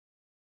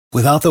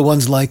Without the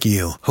ones like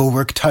you, who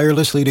work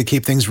tirelessly to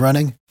keep things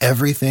running,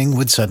 everything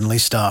would suddenly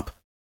stop.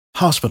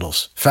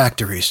 Hospitals,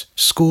 factories,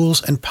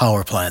 schools, and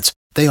power plants,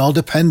 they all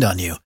depend on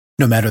you.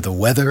 No matter the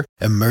weather,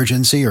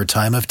 emergency, or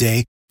time of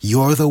day,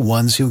 you're the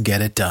ones who get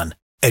it done.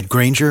 At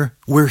Grainger,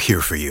 we're here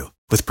for you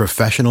with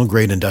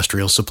professional-grade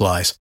industrial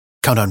supplies.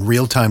 Count on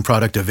real-time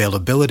product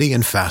availability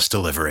and fast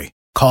delivery.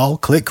 Call,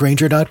 click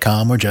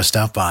Grainger.com, or just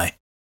stop by.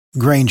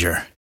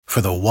 Grainger, for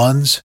the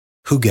ones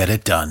who get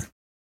it done.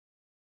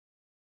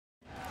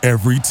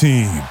 Every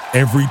team,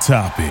 every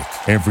topic,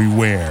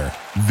 everywhere.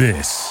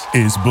 This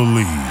is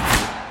Believe.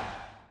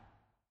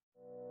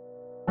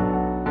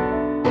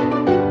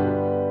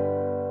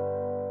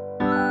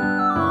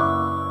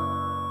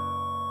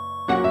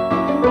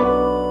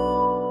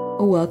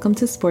 Welcome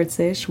to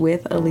Sportsish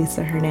with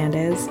Elisa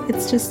Hernandez.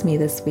 It's just me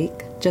this week,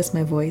 just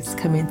my voice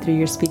coming through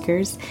your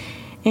speakers.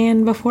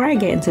 And before I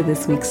get into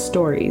this week's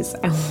stories,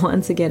 I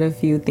want to get a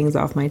few things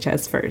off my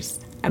chest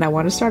first. And I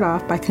want to start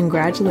off by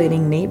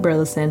congratulating Nate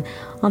Burleson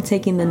on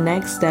taking the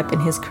next step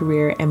in his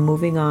career and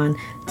moving on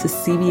to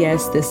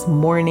CBS this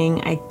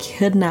morning. I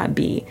could not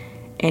be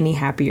any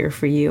happier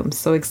for you. I'm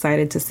so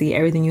excited to see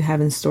everything you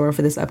have in store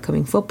for this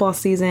upcoming football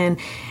season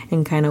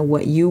and kind of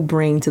what you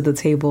bring to the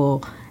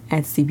table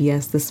at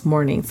CBS this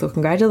morning. So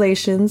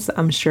congratulations.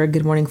 I'm sure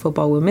Good Morning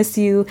Football will miss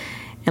you.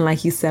 And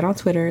like you said on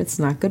Twitter, it's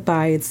not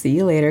goodbye, it's see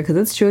you later, because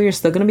it's true, you're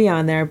still going to be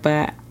on there.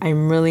 But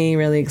I'm really,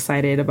 really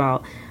excited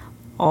about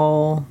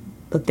all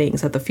the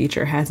things that the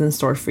future has in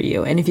store for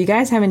you. And if you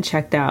guys haven't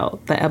checked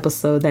out the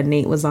episode that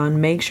Nate was on,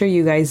 make sure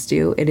you guys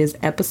do. It is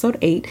episode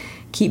 8,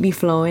 Keep Me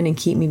Flowing and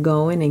Keep Me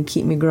Going and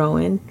Keep Me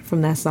Growing,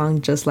 from that song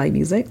Just Like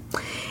Music.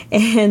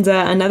 And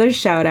another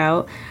shout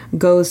out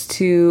goes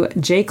to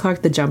Jay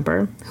Clark the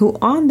Jumper, who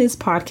on this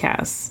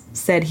podcast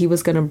said he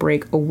was going to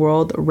break a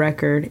world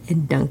record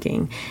in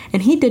dunking.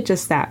 And he did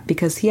just that,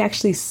 because he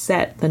actually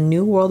set the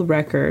new world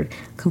record,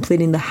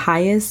 completing the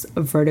highest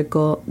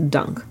vertical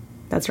dunk.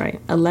 That's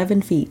right,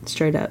 11 feet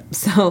straight up.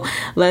 So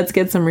let's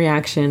get some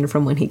reaction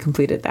from when he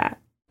completed that.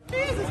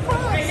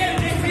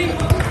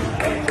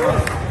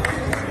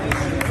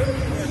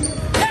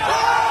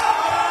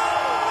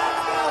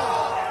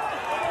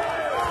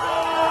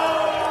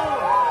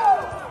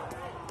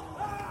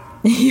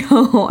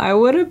 Yo, I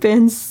would have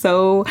been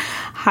so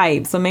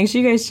hyped. So make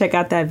sure you guys check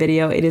out that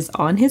video. It is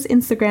on his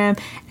Instagram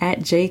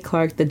at Jay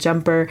Clark the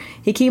Jumper.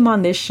 He came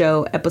on this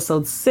show,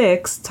 episode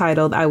 6,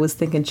 titled I Was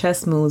Thinking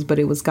Chess Moves, but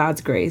It Was God's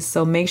Grace.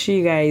 So make sure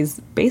you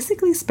guys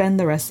basically spend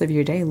the rest of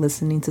your day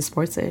listening to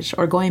Sportsish,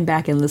 or going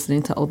back and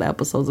listening to old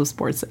episodes of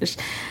Sportsish.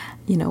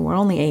 You know, we're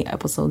only 8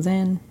 episodes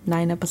in,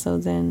 9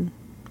 episodes in.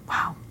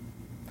 Wow.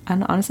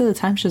 And honestly, the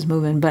time's just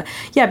moving. But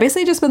yeah,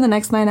 basically just spend the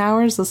next 9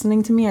 hours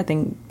listening to me. I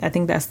think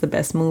that's the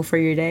best move for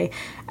your day.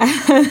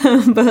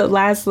 But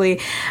lastly,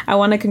 I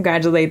want to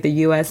congratulate the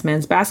U.S.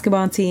 men's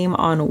basketball team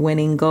on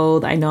winning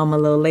gold. I know I'm a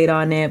little late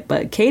on it,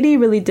 but KD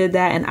really did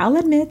that. And I'll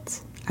admit,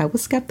 I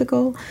was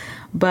skeptical,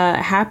 but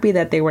happy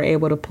that they were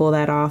able to pull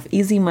that off.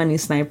 Easy money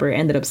sniper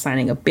ended up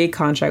signing a big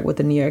contract with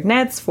the New York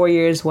Nets, 4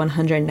 years,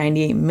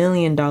 $198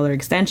 million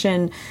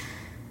extension.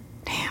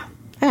 Damn.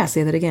 I gotta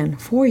say that again.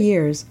 4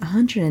 years,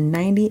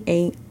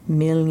 $198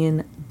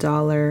 million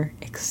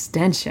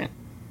extension.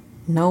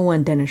 No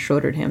one Dennis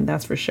Schroeder'd him,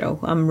 that's for sure.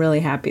 I'm really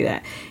happy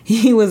that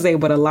he was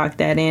able to lock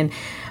that in.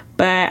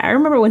 But I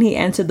remember when he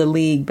entered the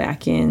league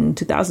back in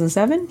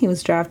 2007, he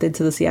was drafted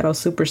to the Seattle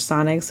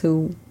Supersonics,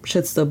 who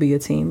should still be a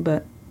team,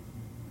 but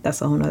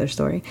that's a whole nother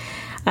story.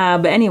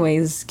 But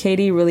anyways,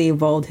 KD really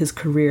evolved his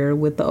career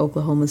with the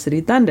Oklahoma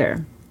City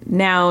Thunder.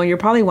 Now, you're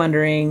probably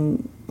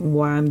wondering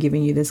why I'm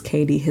giving you this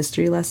KD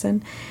history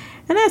lesson.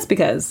 And that's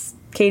because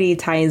KD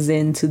ties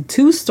into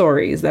 2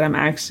 stories that I'm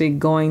actually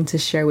going to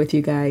share with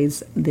you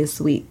guys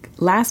this week.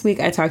 Last week,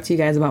 I talked to you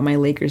guys about my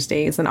Lakers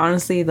days. And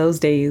honestly, those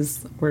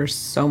days were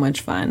so much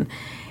fun.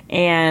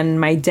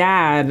 And my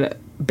dad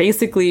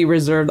basically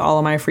reserved all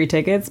of my free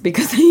tickets,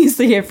 because I used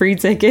to get free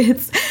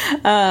tickets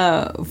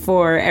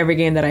for every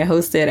game that I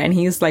hosted, and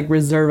he used to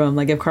reserve them.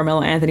 Like if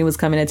Carmelo Anthony was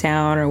coming to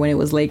town, or when it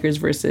was Lakers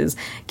versus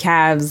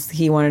Cavs,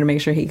 he wanted to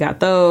make sure he got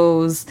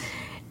those.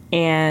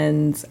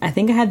 And I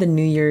think I had the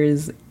New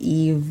Year's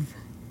Day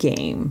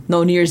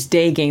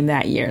game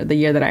that year, the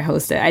year that I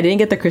hosted. I didn't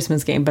get the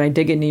Christmas game, but I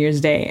did get New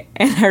Year's Day.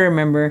 And I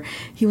remember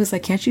he was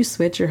like, can't you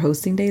switch your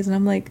hosting days? And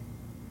I'm like,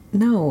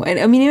 no. And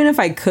I mean, even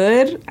if I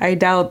could, I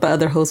doubt the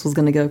other host was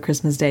going to go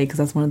Christmas Day, because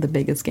that's one of the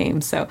biggest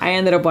games. So I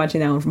ended up watching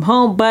that one from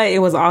home, but it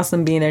was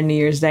awesome being there New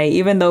Year's Day,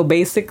 even though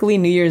basically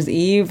New Year's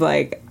Eve,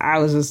 I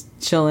was just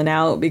chilling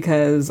out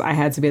because I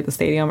had to be at the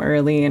stadium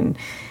early and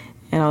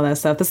all that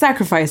stuff. The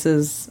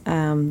sacrifices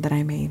that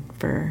I made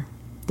for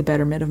the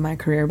betterment of my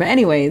career. But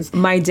anyways,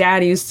 my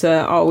dad used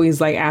to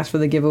always ask for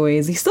the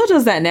giveaways. He still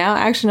does that now.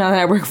 Actually, now that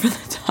I work for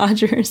the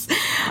Dodgers,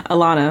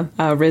 Alana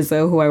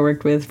Rizzo, who I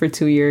worked with for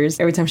 2 years,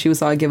 every time she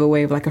saw a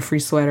giveaway of a free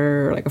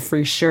sweater or a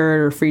free shirt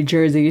or a free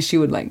jersey, she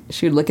would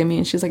look at me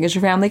and she's like, is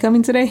your family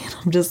coming today? And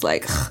I'm just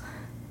like,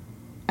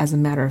 as a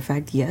matter of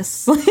fact,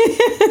 yes.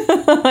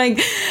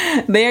 Like,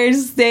 they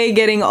stay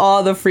getting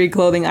all the free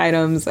clothing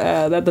items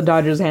that the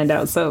Dodgers hand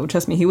out. So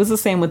trust me, he was the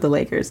same with the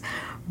Lakers.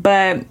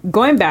 But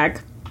going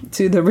back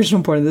to the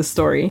original point of this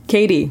story,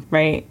 KD,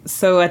 right?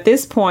 So at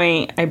this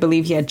point, I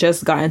believe he had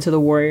just gotten to the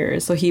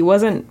Warriors. So he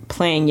wasn't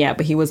playing yet,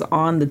 but he was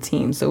on the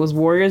team. So it was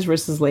Warriors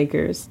versus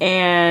Lakers.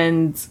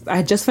 And I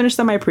had just finished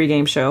up my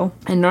pregame show.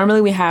 And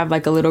normally we have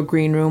like a little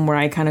green room where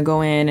I kind of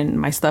go in and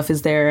my stuff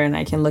is there and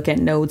I can look at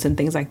notes and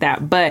things like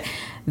that. But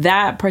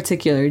that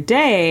particular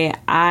day,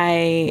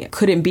 I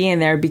couldn't be in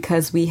there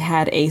because we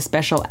had a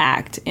special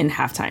act in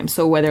halftime.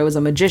 So whether it was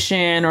a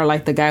magician or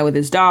like the guy with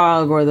his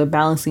dog or the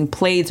balancing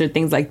plates or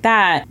things like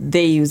that,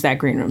 they use that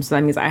green room. So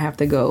that means I have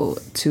to go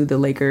to the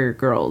Laker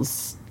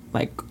girls,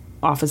 like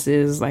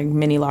offices, like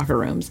mini locker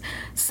rooms.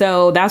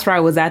 So that's where I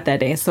was at that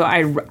day. So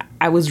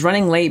I was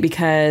running late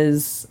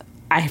because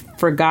I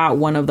forgot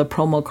one of the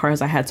promo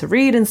cards I had to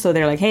read. And so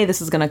they're like, hey, this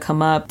is going to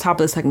come up top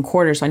of the second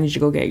quarter. So I need you to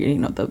go get,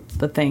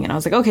 the thing. And I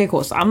was like, okay,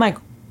 cool. So I'm like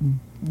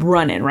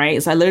running,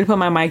 right? So I literally put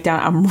my mic down.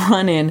 I'm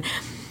running.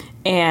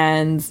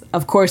 And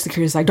of course,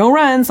 security's like, don't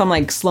run. So I'm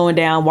like slowing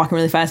down, walking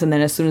really fast. And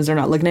then as soon as they're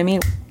not looking at me,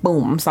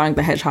 boom, I'm Sonic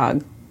the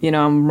Hedgehog.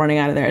 I'm running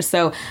out of there.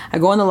 So I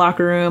go in the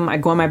locker room. I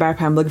go in my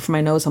backpack. I'm looking for my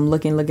notes. I'm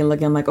looking.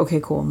 I'm like, okay,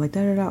 cool. I'm like,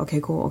 da-da-da. Okay,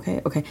 cool.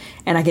 Okay.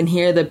 And I can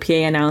hear the PA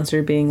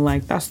announcer being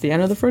like, that's the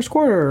end of the first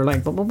quarter.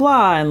 Like, blah, blah,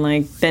 blah. And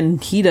like, then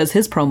he does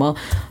his promo.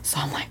 So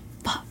I'm like,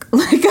 fuck.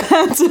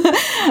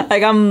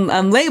 Like,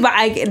 I'm late. But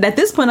at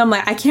this point, I'm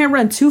like, I can't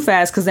run too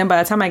fast. Because then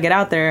by the time I get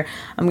out there,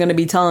 I'm going to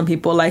be telling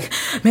people like,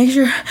 make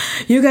sure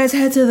you guys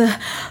head to the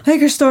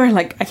Lakers store.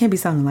 Like, I can't be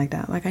sounding like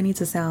that. Like, I need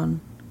to sound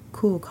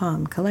cool,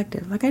 calm,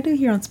 collective, like I do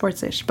here on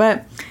Sports-ish.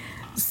 But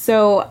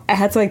so I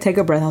had to like take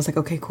a breath. I was like,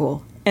 okay,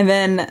 cool. And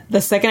then the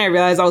second I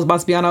realized I was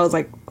about to be on, I was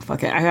like,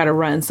 fuck it, I gotta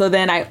run. So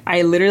then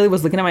I literally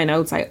was looking at my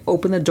notes. I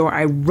opened the door,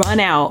 I run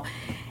out,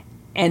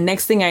 and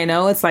next thing I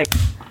know, it's like,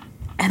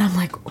 and I'm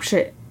like, oh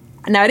shit.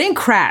 Now I didn't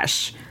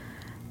crash,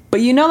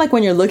 but like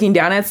when you're looking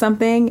down at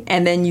something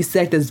and then you see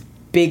like this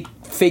big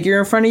figure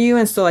in front of you,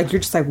 and so like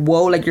you're just like,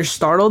 whoa, like you're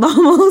startled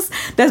almost.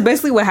 That's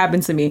basically what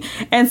happened to me.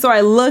 And so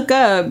I look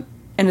up,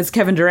 and it's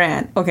Kevin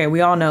Durant. Okay, we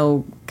all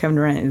know Kevin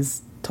Durant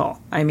is tall.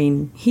 I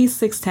mean, he's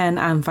 6'10",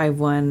 I'm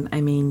 5'1".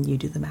 I mean, you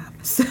do the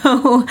math.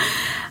 So,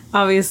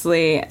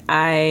 obviously,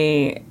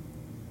 I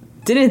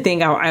didn't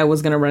think I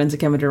was going to run into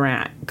Kevin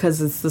Durant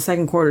because it's the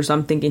second quarter, so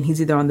I'm thinking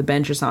he's either on the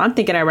bench or something. I'm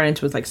thinking I ran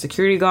into his, like,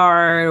 security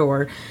guard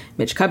or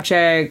Mitch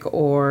Kupchak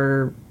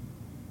or,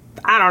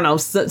 I don't know,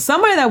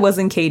 somebody that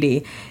wasn't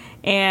KD.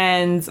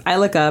 And I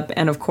look up,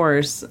 and of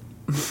course,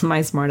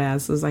 my smart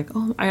ass was like,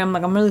 oh, I'm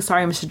really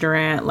sorry, Mr.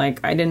 Durant. Like,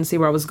 I didn't see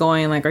where I was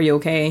going. Like, are you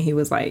okay? And he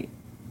was like,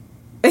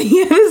 he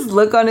had this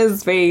look on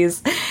his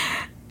face,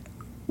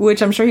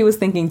 which I'm sure he was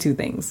thinking two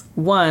things.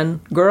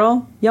 One,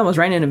 girl, you almost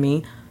ran into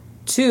me.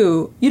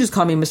 Two, you just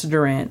call me Mr.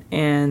 Durant.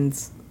 And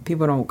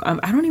people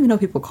I don't even know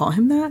if people call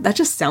him that. That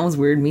just sounds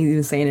weird, me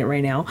even saying it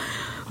right now.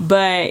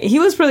 But he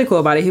was pretty cool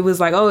about it. He was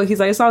like, he's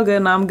like, it's all good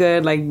and I'm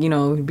good. Like,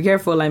 be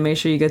careful. Like, make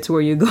sure you get to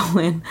where you're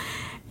going.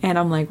 And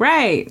I'm like,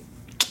 right.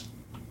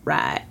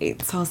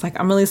 So I was like,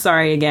 I'm really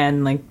sorry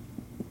again. Like,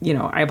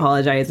 I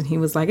apologize. And he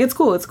was like, it's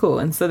cool.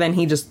 And so then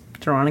he just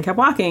turned around and kept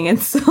walking. And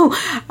so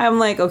I'm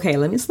like, okay,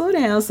 let me slow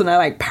down. So then I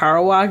like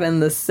power walked.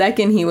 And the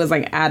second he was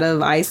like out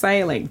of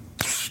eyesight, like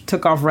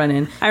took off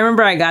running. I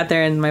remember I got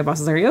there and my boss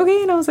was like, are you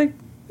okay? And I was like,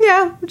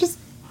 yeah.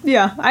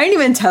 I didn't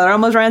even tell her I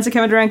almost ran into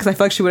Kevin Durant because I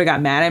felt like she would have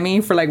got mad at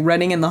me for like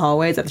running in the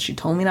hallways after she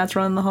told me not to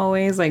run in the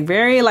hallways. Like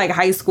very like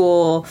high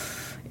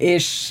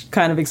school-ish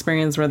kind of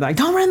experience where they're like,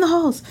 don't run in the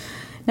halls.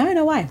 Now I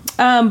know why.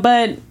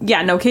 But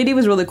yeah, no, KD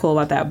was really cool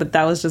about that. But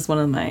that was just one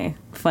of my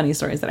funny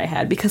stories that I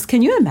had. Because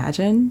can you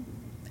imagine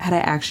had I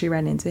actually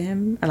ran into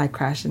him or like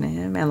crashed into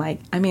him? And like,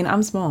 I mean,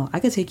 I'm small. I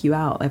could take you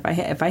out.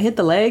 If I hit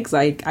the legs,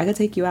 like I could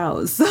take you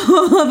out. So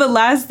the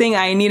last thing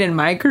I need in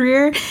my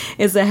career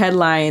is a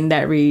headline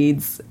that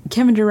reads,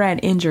 Kevin Durant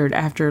injured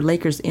after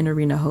Lakers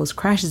in-arena host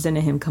crashes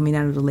into him coming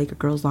out of the Laker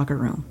girls' locker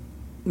room.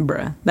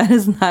 Bruh, that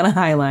is not a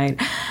highlight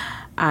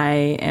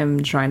I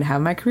am trying to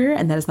have my career,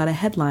 and that is not a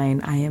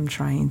headline I am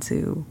trying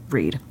to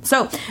read.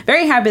 So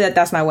very happy that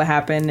that's not what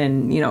happened.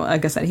 And,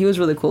 like I said, he was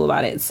really cool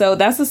about it. So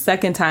that's the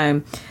second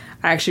time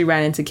I actually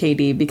ran into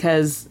KD,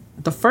 because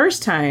the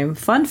first time,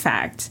 fun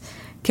fact,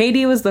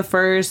 KD was the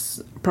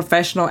first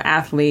professional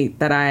athlete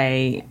that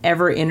I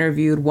ever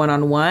interviewed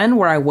one-on-one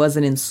where I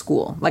wasn't in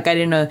school. Like I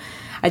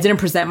didn't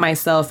present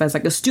myself as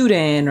like a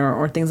student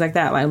or things like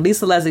that. Like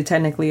Lisa Leslie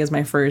technically is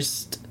my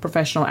first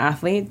professional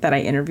athlete that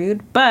I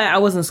interviewed, but I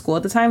was in school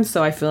at the time.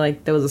 So I feel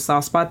like there was a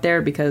soft spot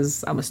there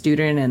because I'm a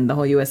student and the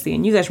whole USC,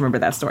 and you guys remember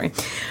that story.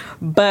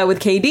 But with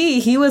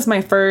KD, he was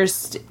my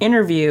first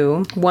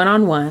interview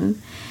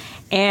one-on-one.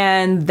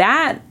 And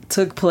that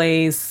took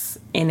place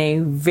in a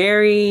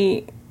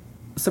very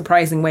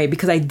surprising way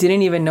because I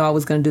didn't even know I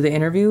was going to do the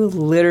interview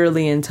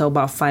literally until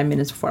about 5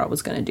 minutes before I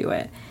was going to do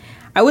it.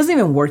 I wasn't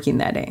even working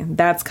that day.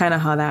 That's kind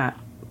of how that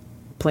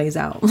plays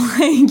out.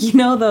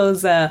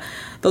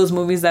 Those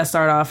movies that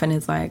start off and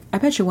it's like, I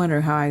bet you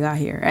wonder how I got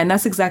here. And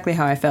that's exactly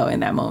how I felt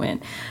in that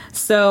moment.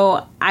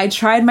 So I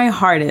tried my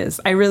hardest.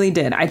 I really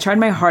did. I tried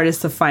my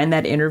hardest to find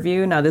that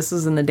interview. Now, this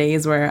was in the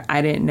days where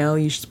I didn't know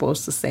you're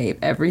supposed to save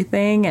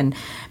everything and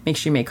make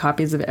sure you make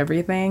copies of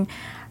everything.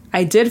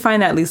 I did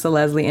find that Lisa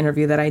Leslie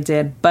interview that I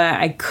did, but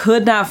I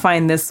could not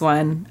find this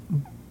one.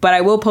 But I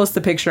will post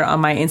a picture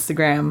on my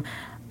Instagram.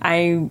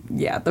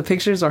 The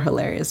pictures are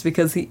hilarious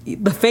because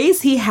the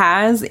face he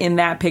has in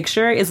that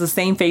picture is the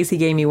same face he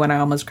gave me when I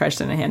almost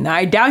crushed into him. Now,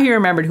 I doubt he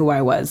remembered who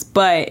I was,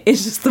 but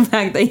it's just the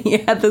fact that he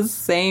had the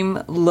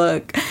same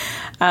look.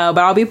 But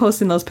I'll be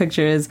posting those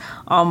pictures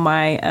on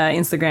my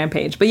Instagram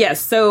page. But yes,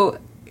 so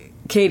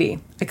Katie,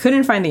 I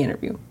couldn't find the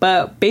interview,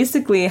 but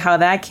basically how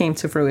that came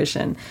to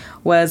fruition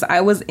was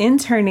I was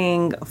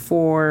interning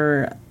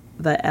for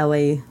the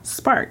LA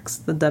Sparks,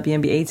 the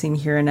WNBA team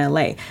here in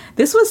LA.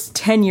 This was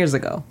 10 years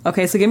ago.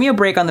 Okay, so give me a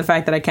break on the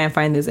fact that I can't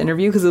find this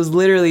interview because it was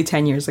literally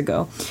 10 years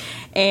ago.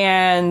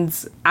 And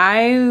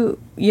I'm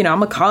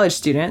a college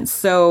student,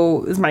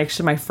 so this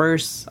is my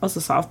first, I was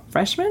a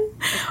freshman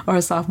or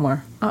a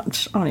sophomore. I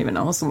don't even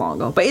know, it was so long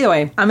ago. But either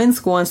way, I'm in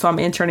school, and so I'm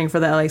interning for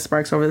the LA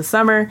Sparks over the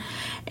summer.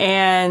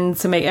 And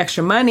to make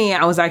extra money,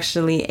 I was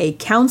actually a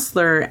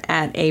counselor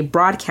at a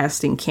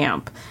broadcasting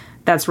camp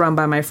that's run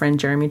by my friend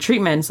Jeremy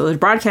Treatman. So the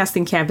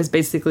broadcasting camp is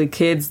basically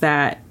kids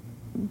that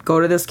go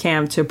to this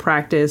camp to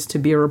practice to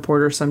be a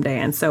reporter someday.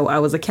 And so I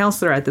was a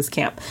counselor at this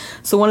camp.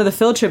 So one of the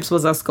field trips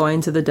was us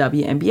going to the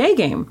WNBA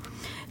game.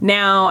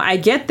 Now I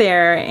get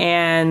there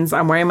and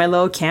I'm wearing my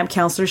little camp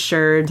counselor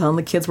shirt, telling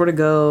the kids where to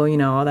go,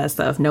 all that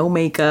stuff. No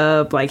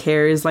makeup, like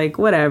hair is like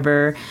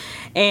whatever.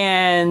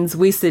 And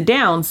we sit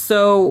down.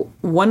 So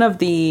one of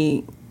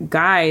the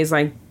guys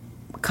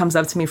comes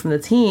up to me from the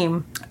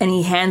team and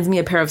he hands me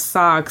a pair of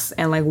socks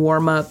and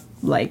warm up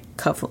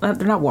cuff.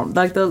 They're not warm,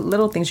 like the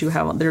little things you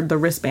have on, they're the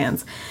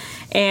wristbands.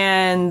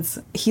 And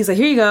he's like,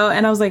 here you go.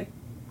 And I was like,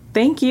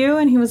 thank you.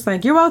 And he was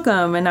like, you're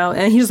welcome.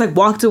 And he just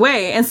walked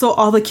away. And so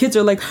all the kids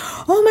are like,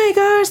 oh my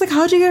gosh,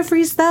 how'd you get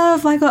free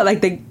stuff?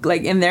 They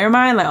in their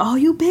mind, oh,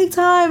 you big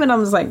time. And I'm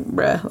just like,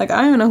 bruh, I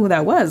don't even know who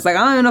that was. I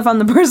don't even know if I'm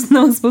the person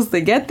that was supposed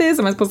to get this.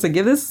 Am I supposed to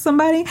give this to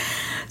somebody?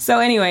 So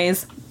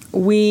anyways,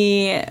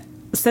 we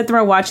sit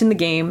there watching the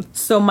game.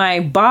 So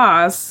my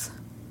boss,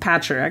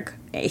 Patrick,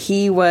 I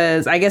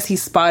guess he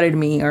spotted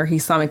me or he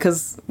saw me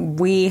because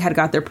we had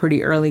got there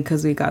pretty early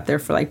because we got there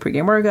for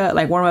pregame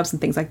workout, warm-ups and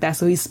things like that.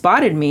 So he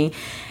spotted me.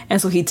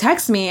 And so he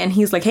texts me and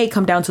he's like, hey,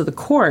 come down to the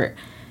court.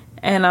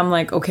 And I'm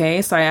like,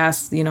 okay. So I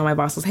asked, my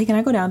boss was, hey, can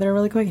I go down there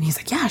really quick? And he's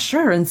like, yeah,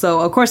 sure. And so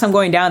of course I'm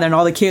going down there and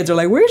all the kids are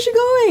like, where's she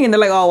going? And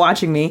they're all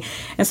watching me.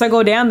 And so I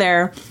go down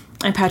there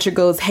and Patrick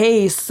goes,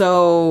 hey,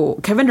 so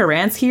Kevin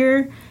Durant's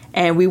here.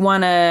 And we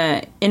want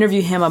to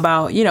interview him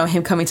about,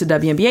 him coming to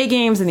WNBA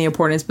games and the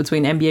importance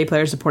between NBA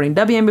players supporting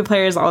WNBA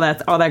players, all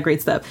that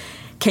great stuff.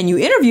 Can you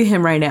interview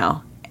him right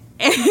now?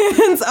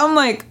 And I'm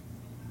like,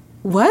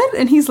 what?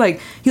 And he's like,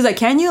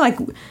 can you?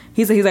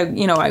 He's like,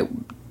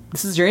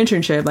 this is your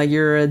internship.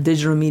 You're a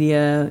digital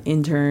media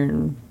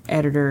intern,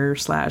 editor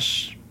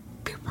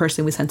 /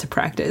 person we sent to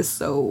practice.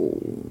 So,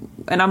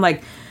 and I'm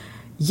like,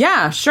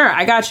 yeah, sure,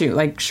 I got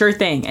you. Sure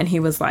thing. And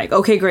he was like,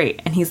 okay,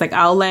 great. And he's like,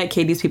 I'll let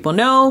Katie's people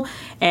know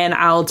and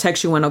I'll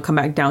text you when I'll come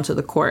back down to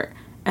the court.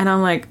 And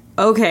I'm like,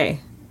 okay.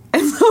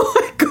 And so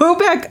I go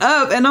back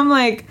up and I'm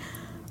like,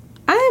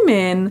 I'm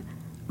in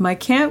my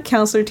camp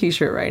counselor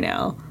t-shirt right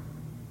now,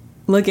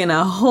 looking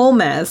a whole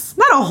mess.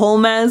 Not a whole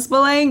mess,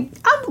 but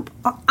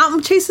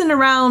I'm chasing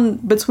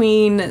around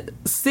between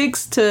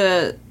 6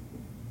 to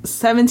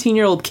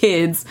 17-year-old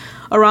kids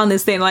around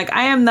this thing.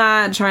 I am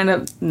not trying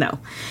to, no.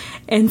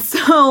 And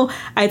so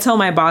I told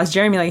my boss,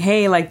 Jeremy,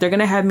 hey, they're going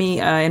to have me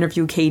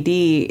interview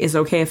KD. Is it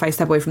okay if I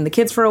step away from the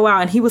kids for a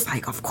while? And he was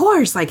like, of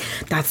course,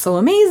 that's so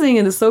amazing.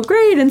 And it's so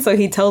great. And so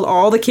he told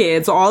all the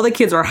kids are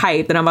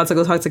hyped that I'm about to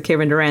go talk to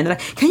Kevin Durant. They're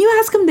like, can you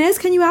ask him this?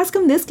 Can you ask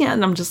him this?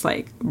 And I'm just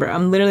like, bro,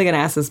 I'm literally going to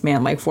ask this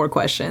man 4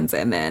 questions.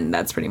 And then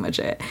that's pretty much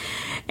it.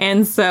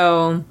 And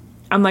so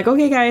I'm like,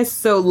 okay, guys.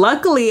 So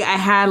luckily I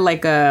had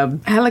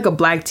a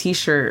black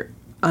t-shirt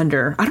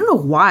under. I don't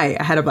know why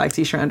I had a black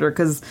t-shirt under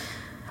because...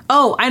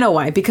 Oh, I know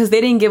why. Because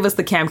they didn't give us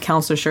the camp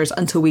counselor shirts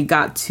until we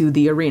got to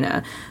the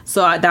arena.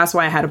 So that's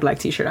why I had a black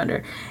t-shirt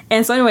under.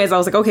 And so anyways, I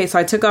was like, okay, so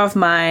I took off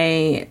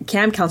my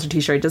camp counselor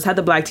t-shirt, just had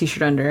the black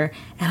t-shirt under.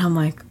 And I'm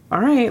like, all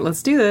right,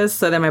 let's do this.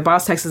 So then my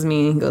boss texts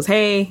me and goes,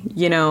 hey,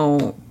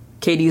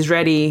 Katie's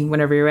ready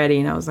whenever you're ready.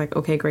 And I was like,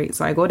 okay, great.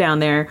 So I go down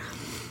there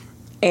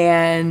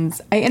and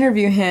I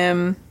interview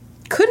him.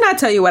 Could not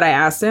tell you what I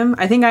asked him.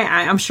 I think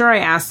I'm sure I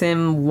asked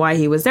him why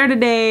he was there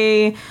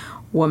today,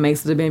 what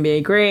makes the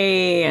WNBA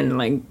great,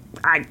 and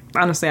I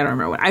honestly, I don't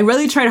remember what. I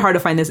really tried hard to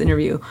find this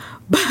interview,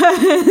 but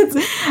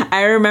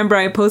I remember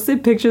I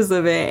posted pictures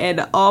of it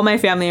and all my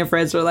family and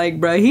friends were like,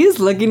 bro, he's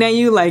looking at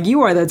you like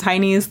you are the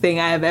tiniest thing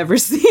I have ever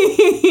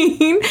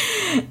seen.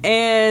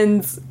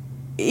 And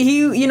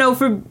he,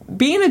 for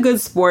being a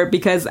good sport,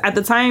 because at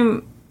the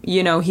time,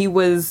 he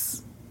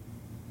was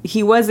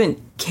he wasn't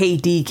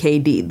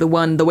KD,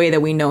 the way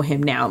that we know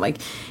him now. Like,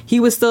 he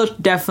was still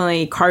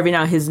definitely carving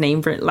out his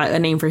name for, like, a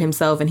name for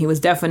himself, and he was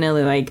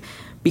definitely, like,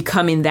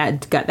 becoming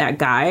that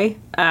guy.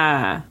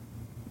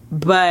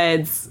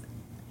 But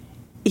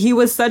he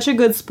was such a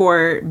good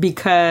sport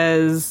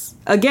because,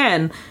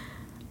 again,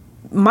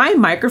 my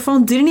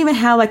microphone didn't even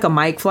have, like, a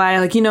mic fly.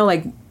 Like, you know,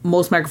 like,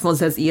 most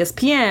microphones has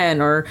ESPN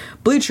or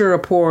Bleacher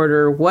Report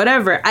or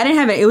whatever. I didn't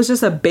have it. It was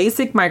just a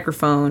basic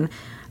microphone,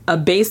 a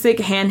basic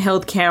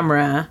handheld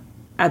camera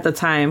at the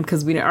time,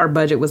 because our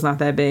budget was not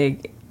that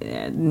big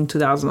in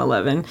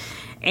 2011.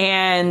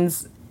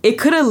 And it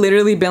could have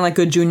literally been like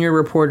a junior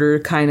reporter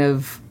kind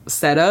of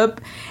setup.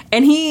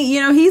 And he,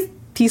 you know,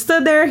 he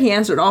stood there, he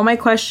answered all my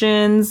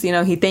questions, you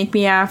know, he thanked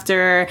me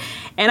after.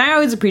 And I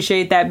always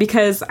appreciate that,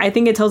 because I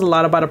think it tells a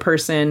lot about a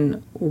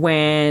person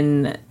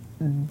when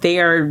they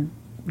are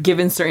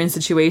given certain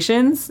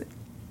situations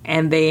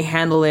and they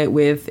handle it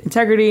with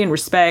integrity and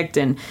respect,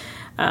 and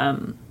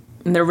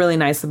they're really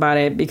nice about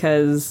it,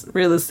 because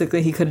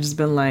realistically he could have just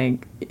been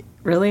like,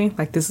 really?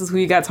 Like, this is who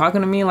you got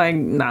talking to me? Like,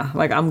 nah,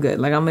 like, I'm good.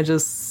 Like, I'm gonna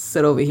just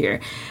sit over here.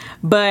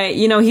 But,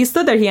 you know, he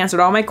stood there, he answered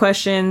all my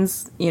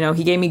questions, you know,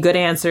 he gave me good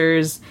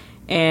answers.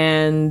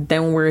 And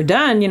then when we're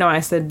done, you know,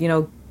 I said, you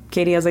know,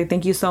 Katie, I was like,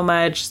 thank you so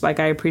much. Like,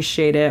 I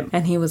appreciate it.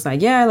 And he was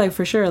like, yeah, like,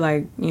 for sure.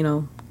 Like, you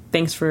know,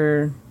 thanks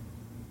for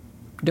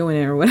doing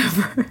it or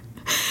whatever.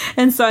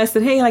 And so I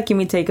said, hey, like, can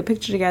we take a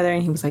picture together?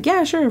 And he was like,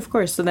 yeah, sure, of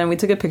course. So then we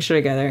took a picture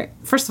together.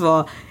 First of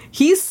all,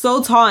 he's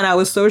so tall and I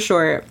was so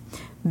short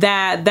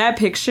that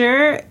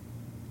picture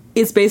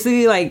is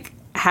basically like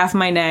half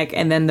my neck,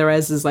 and then the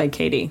rest is like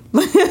Katie.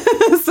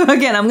 So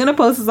again, I'm gonna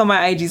post this on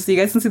my IG so you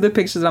guys can see the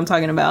pictures that I'm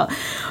talking about.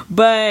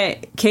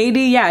 But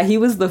Katie, yeah, he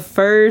was the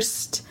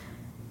first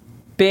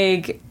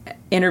big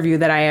interview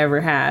that I ever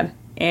had.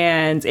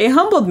 And it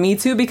humbled me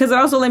too, because it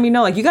also let me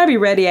know, like, you gotta be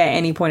ready at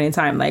any point in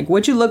time. Like,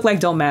 what you look like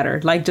don't matter.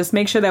 Like, just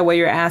make sure that what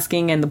you're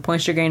asking and the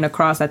points you're getting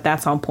across,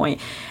 that's on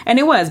point. And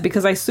it was,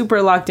 because I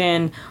super locked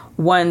in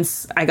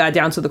once I got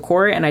down to the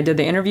court and I did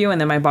the interview, and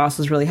then my boss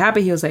was really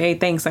happy. He was like, hey,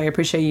 thanks, I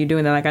appreciate you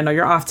doing that. Like, I know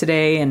you're off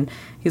today. And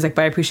he's like,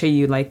 but I appreciate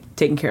you, like,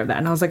 taking care of that.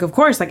 And I was like, of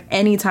course, like,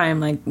 anytime,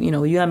 like, you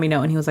know, you let me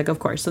know. And he was like, of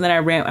course. So then I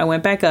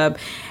went back up,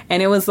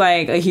 and it was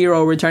like a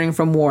hero returning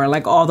from war.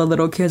 Like, all the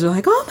little kids were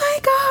like, oh my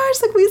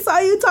gosh, like, we saw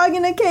you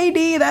talking to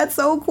KD. That's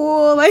so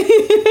cool. Like,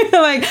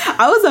 like,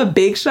 I was a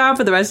big shot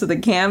for the rest of the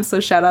camp. So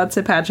shout out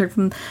to Patrick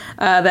from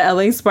the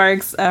LA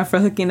Sparks for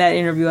hooking that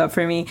interview up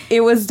for me.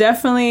 It was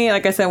definitely,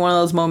 like I said, one of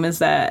those moments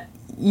that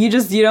you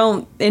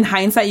don't, in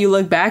hindsight, you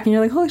look back and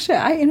you're like, holy shit,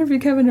 I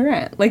interviewed Kevin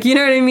Durant. Like, you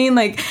know what I mean?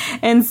 Like,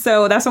 and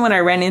so that's when I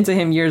ran into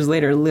him years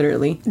later,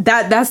 literally.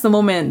 That's the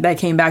moment that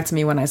came back to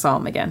me when I saw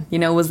him again. You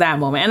know, it was that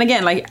moment. And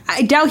again, like,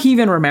 I doubt he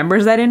even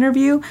remembers that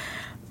interview,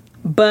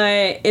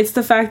 but it's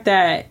the fact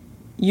that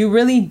you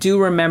really do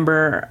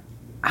remember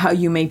how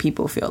you made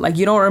people feel. Like,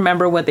 you don't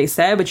remember what they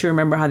said, but you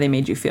remember how they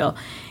made you feel.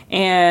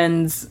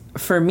 And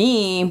for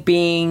me,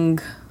 being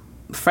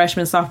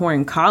freshman, sophomore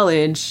in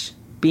college,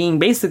 being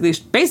basically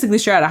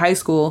straight out of high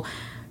school,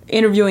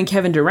 interviewing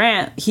Kevin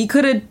Durant, he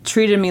could have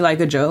treated me like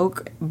a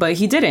joke, but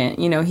he didn't.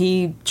 You know,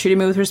 he treated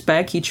me with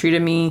respect. He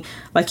treated me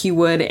like he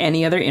would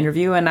any other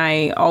interview. And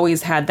I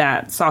always had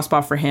that soft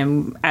spot for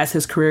him as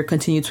his career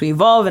continued to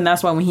evolve. And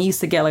that's why when he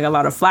used to get like a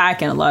lot of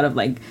flack and a lot of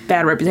like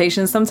bad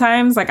reputation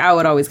sometimes, like, I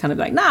would always kind of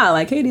be like, nah,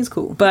 like, Katie's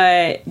cool.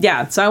 But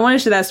yeah, so I want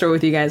to share that story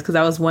with you guys because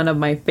that was one of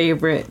my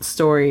favorite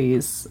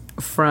stories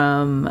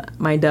from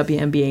my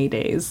WNBA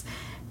days,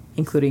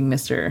 including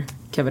Mr.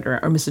 Kevin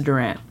Durant, or Mr.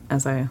 Durant,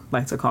 as I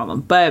like to call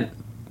him. But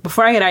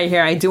before I get out of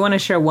here, I do want to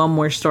share one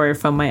more story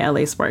from my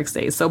LA Sparks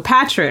days. So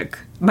Patrick,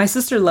 my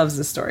sister loves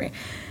this story.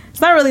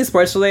 It's not really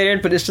sports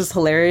related, but it's just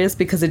hilarious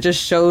because it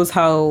just shows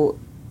how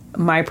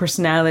my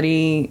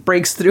personality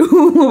breaks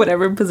through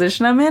whatever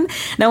position I'm in.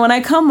 Now, when I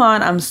come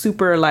on, I'm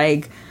super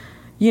like,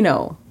 you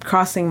know,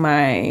 crossing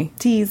my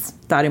T's,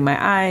 dotting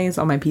my I's,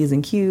 all my P's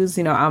and Q's,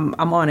 you know, I'm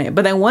on it.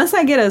 But then once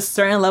I get a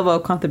certain level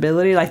of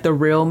comfortability, like the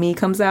real me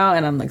comes out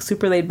and I'm like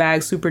super laid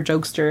back, super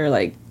jokester,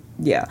 like,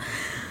 yeah.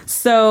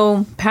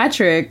 So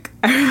Patrick,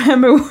 I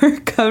remember we're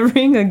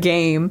covering a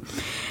game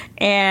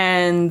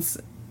and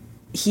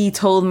he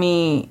told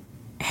me,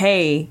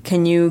 hey,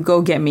 can you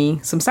go get me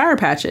some Sour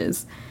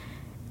Patches?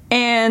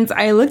 And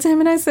I looked at him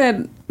and I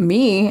said,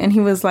 me? And he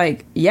was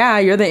like, yeah,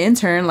 you're the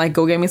intern. Like,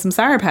 go get me some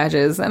Sour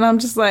Patches. And I'm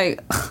just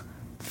like,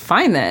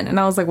 fine then. And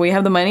I was like, well, you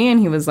have the money?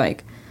 And he was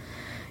like,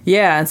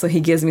 yeah. And so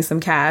he gives me some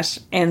cash.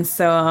 And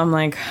so I'm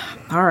like,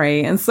 all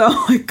right. And so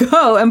I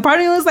go. And part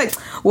of me was like,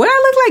 what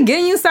I look like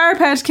getting you Sour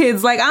Patch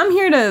Kids? Like, I'm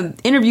here to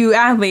interview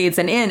athletes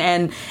and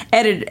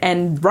edit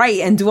and write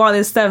and do all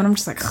this stuff. And I'm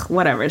just like,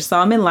 whatever. So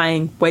I'm in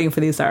line waiting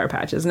for these Sour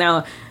Patches.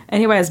 Now,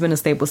 anybody who's been to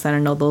Staples Center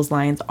know those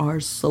lines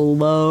are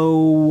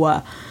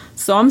slow.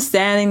 So I'm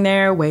standing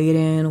there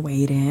waiting.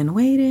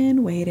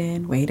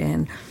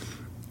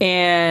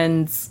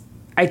 And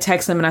I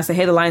text him and I say,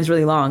 hey, the line's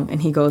really long.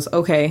 And he goes,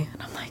 okay.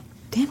 And I'm like,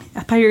 damn it. I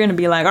thought you were going to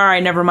be like, all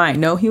right, never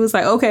mind. No, he was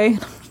like, okay.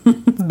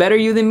 Better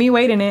you than me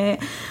waiting it.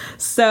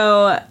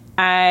 So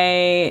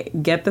I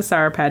get the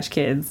Sour Patch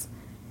Kids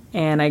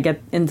And I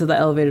get into the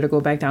elevator to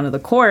go back down to the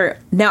court.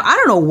 Now, I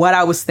don't know what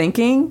I was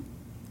thinking,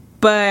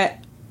 but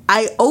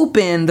I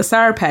open the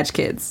Sour Patch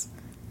Kids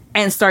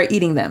and start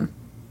eating them.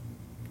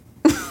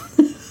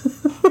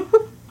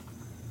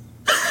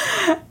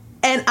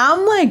 And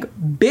I'm like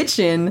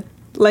bitching,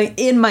 like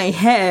in my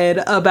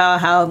head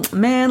about how,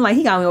 man, like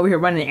he got me over here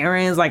running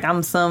errands. Like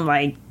I'm some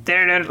like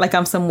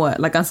I'm some what?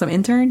 Like I'm some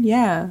intern?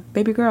 Yeah,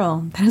 baby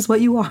girl, that is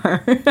what you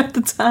are at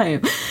the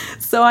time.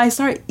 So I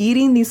start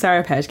eating these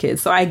Sour Patch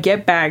Kids. So I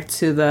get back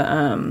to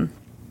the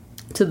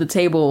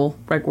table,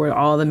 like where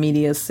all the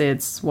media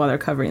sits while they're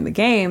covering the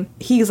game.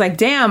 He's like,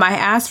 damn, I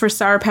asked for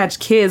Sour Patch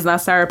Kids,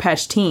 not Sour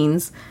Patch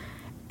Teens.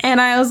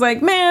 And I was like,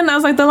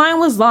 the line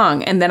was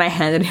long. And then I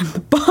handed him the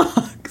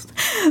box.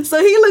 So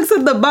he looks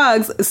at the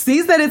box,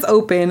 sees that it's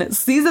open,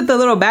 sees that the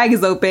little bag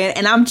is open,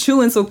 and I'm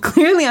chewing, so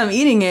clearly I'm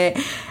eating it.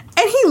 And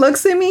he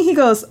looks at me, he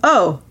goes,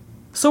 oh,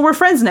 so we're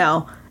friends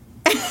now.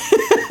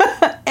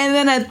 And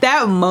then at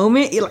that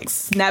moment, it like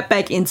snapped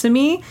back into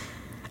me.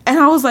 And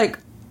I was like,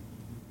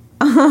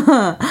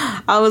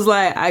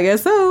 I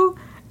guess so.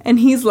 And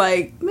he's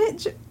like, man,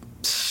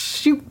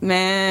 shoot,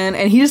 man.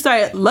 And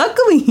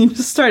luckily he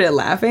just started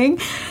laughing.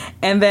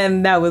 And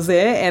then that was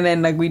it. And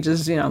then like we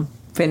just,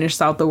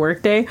 finished out the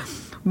workday.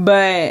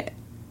 But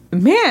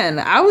man,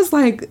 I was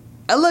like,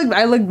 I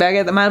looked back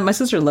at that. My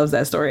sister loves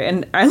that story.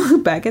 And I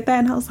looked back at that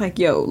and I was like,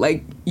 yo,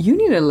 like you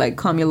need to like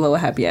calm your little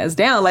happy ass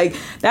down. Like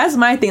that's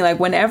my thing. Like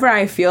whenever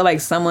I feel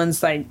like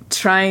someone's like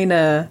trying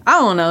to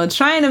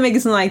make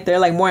it seem like they're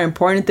like more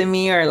important than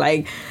me, or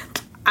like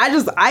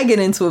I get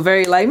into a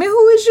very like, man,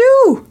 who is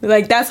you?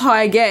 Like that's how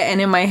I get. And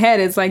in my head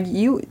it's like,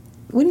 you,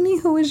 what do you mean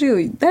who is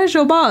you? That's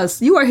your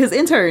boss. You are his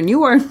intern.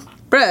 You are,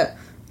 bruh,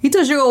 he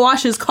tells you to go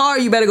wash his car,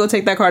 you better go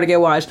take that car to get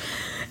washed.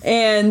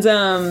 And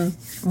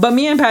but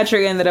me and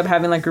Patrick ended up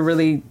having like a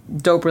really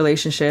dope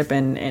relationship,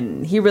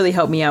 and he really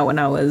helped me out when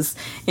I was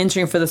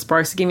entering for the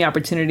Sparks. He gave me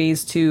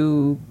opportunities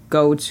to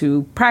go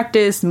to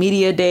practice,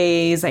 media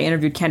days. I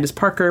interviewed Candace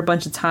Parker a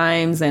bunch of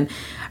times, and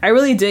I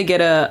really did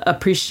get a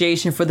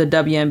appreciation for the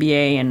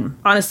WNBA. And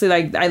honestly,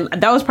 like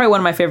that was probably one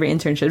of my favorite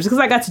internships because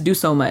I got to do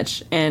so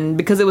much, and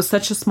because it was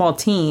such a small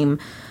team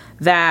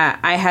that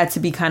I had to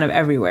be kind of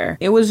everywhere.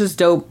 It was just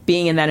dope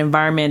being in that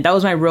environment. That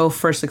was my real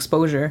first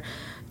exposure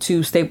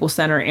to Staples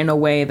Center in a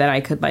way that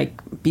I could like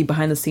be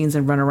behind the scenes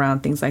and run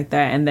around, things like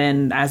that. And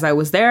then as I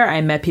was there,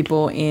 I met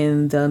people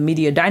in the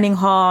media dining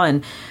hall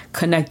and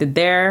connected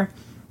there.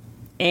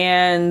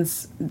 And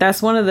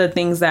that's one of the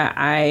things that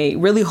I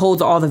really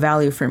holds all the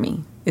value for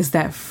me, is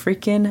that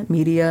freaking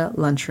media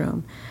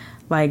lunchroom.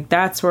 Like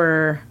that's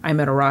where I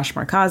met Arash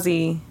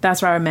Markazi.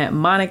 That's where I met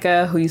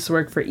Monica, who used to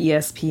work for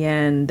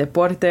ESPN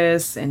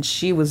Deportes, and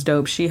she was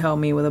dope. She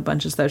helped me with a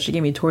bunch of stuff. She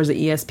gave me tours at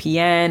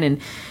ESPN,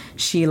 and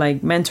she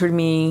like mentored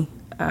me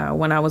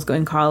when I was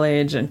going to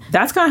college. And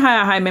that's kind of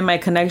how I made my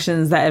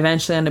connections that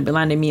eventually ended up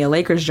landing me a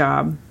Lakers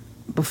job.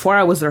 Before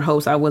I was their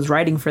host, I was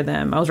writing for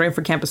them. I was writing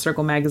for Campus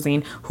Circle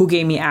magazine, who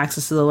gave me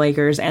access to the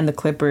Lakers and the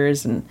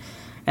Clippers, and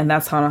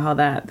that's how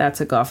that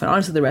took off. And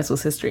honestly, the rest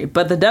was history.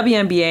 But the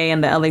WNBA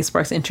and the LA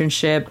Sparks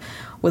internship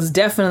was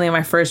definitely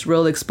my first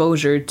real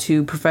exposure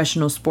to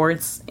professional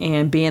sports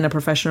and being in a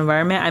professional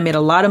environment. I made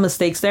a lot of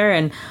mistakes there,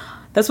 and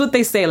that's what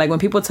they say. Like when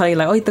people tell you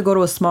like, oh, you have to go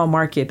to a small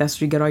market, that's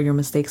where you get all your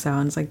mistakes out.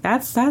 And it's like,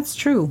 that's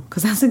true.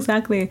 Because that's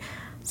exactly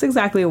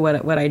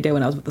what I did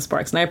when I was with the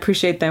Sparks. And I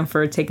appreciate them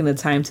for taking the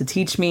time to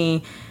teach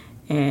me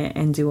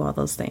and do all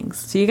those things.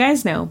 So you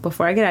guys know,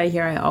 before I get out of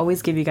here, I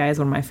always give you guys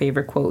one of my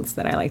favorite quotes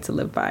that I like to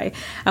live by.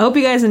 I hope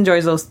you guys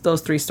enjoyed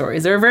those 3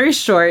 stories. They were very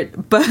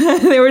short, but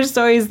they were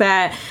stories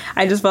that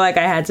I just felt like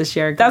I had to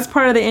share. That's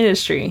part of the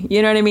industry.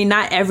 You know what I mean?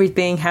 Not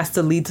everything has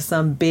to lead to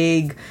some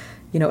big,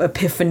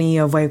 epiphany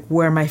of like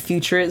where my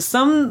future is.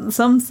 Some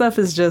stuff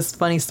is just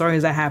funny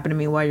stories that happen to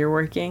me while you're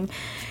working.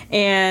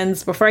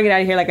 And before I get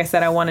out of here, like I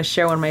said, I want to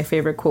share one of my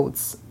favorite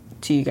quotes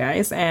to you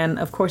guys. And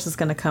of course, it's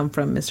going to come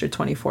from Mr.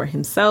 24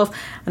 himself.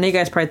 I know you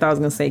guys probably thought I was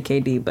going to say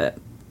KD, but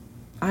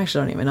I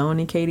actually don't even know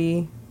any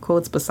KD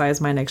quotes besides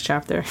my next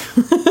chapter.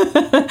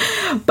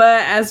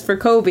 But as for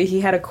Kobe,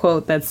 he had a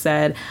quote that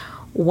said,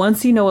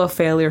 "Once you know what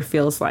failure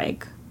feels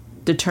like,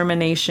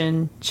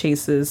 determination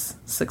chases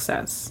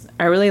success."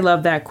 I really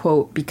love that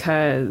quote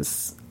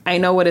because I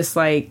know what it's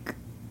like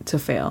to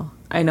fail.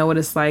 I know what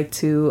it's like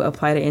to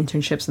apply to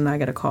internships and not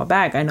get a call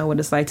back. I know what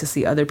it's like to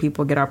see other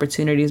people get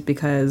opportunities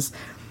because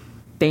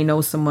they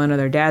know someone or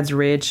their dad's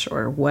rich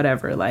or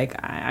whatever. Like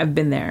I've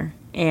been there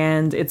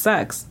and it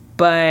sucks.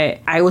 But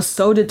I was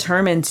so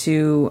determined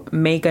to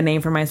make a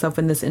name for myself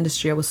in this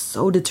industry. I was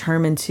so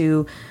determined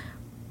to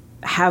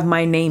have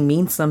my name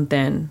mean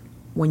something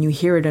when you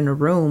hear it in a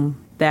room,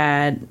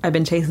 that I've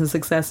been chasing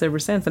success ever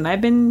since. And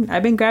I've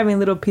been grabbing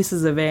little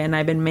pieces of it, and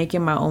I've been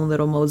making my own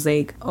little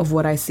mosaic of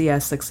what I see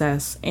as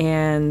success.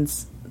 And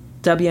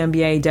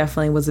WNBA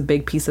definitely was a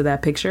big piece of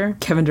that picture.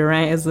 Kevin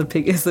Durant is a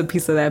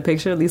piece of that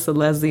picture. Lisa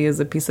Leslie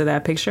is a piece of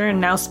that picture. And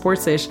now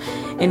Sportsish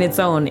in its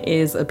own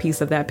is a piece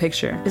of that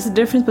picture. There's a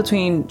difference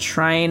between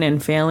trying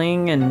and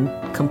failing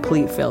and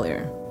complete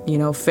failure. You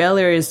know,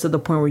 failure is to the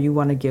point where you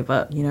want to give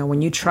up. You know,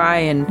 when you try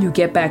and you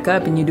get back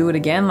up and you do it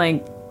again,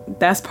 like,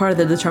 that's part of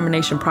the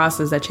determination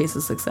process that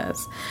chases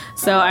success.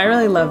 So I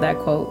really love that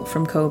quote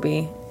from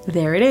Kobe.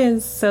 There it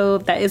is. So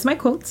that is my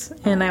quote.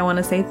 And I want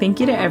to say thank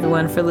you to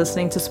everyone for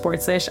listening to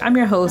Sportsish. I'm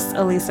your host,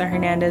 Elisa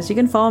Hernandez. You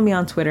can follow me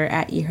on Twitter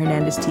at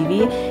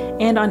eHernandezTV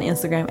and on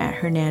Instagram at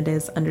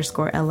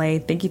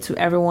Hernandez_LA. Thank you to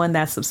everyone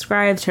that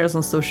subscribed, shares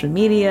on social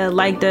media,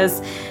 liked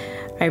us.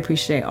 I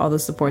appreciate all the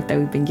support that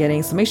we've been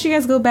getting. So make sure you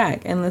guys go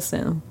back and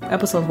listen.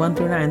 Episodes 1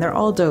 through 9, they're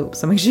all dope.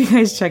 So make sure you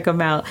guys check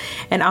them out.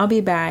 And I'll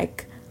be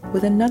back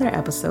with another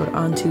episode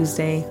on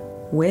Tuesday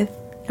with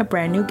a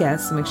brand new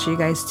guest. So make sure you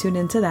guys tune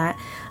into that.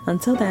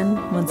 Until then,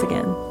 once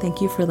again, thank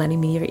you for lending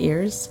me your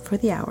ears for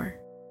the hour.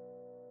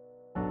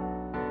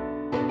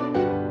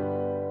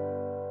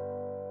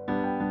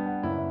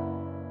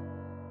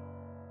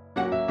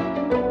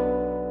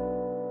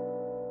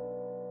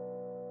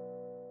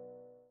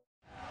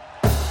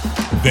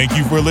 Thank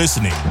you for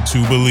listening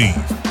to Believe.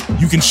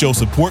 You can show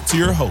support to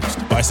your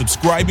host by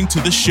subscribing to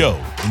the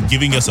show and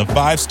giving us a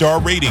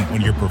 5-star rating on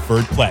your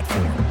preferred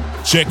platform.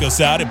 Check us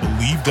out at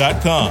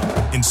Believe.com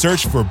and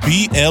search for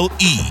BLEAV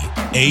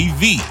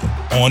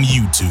on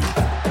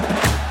YouTube.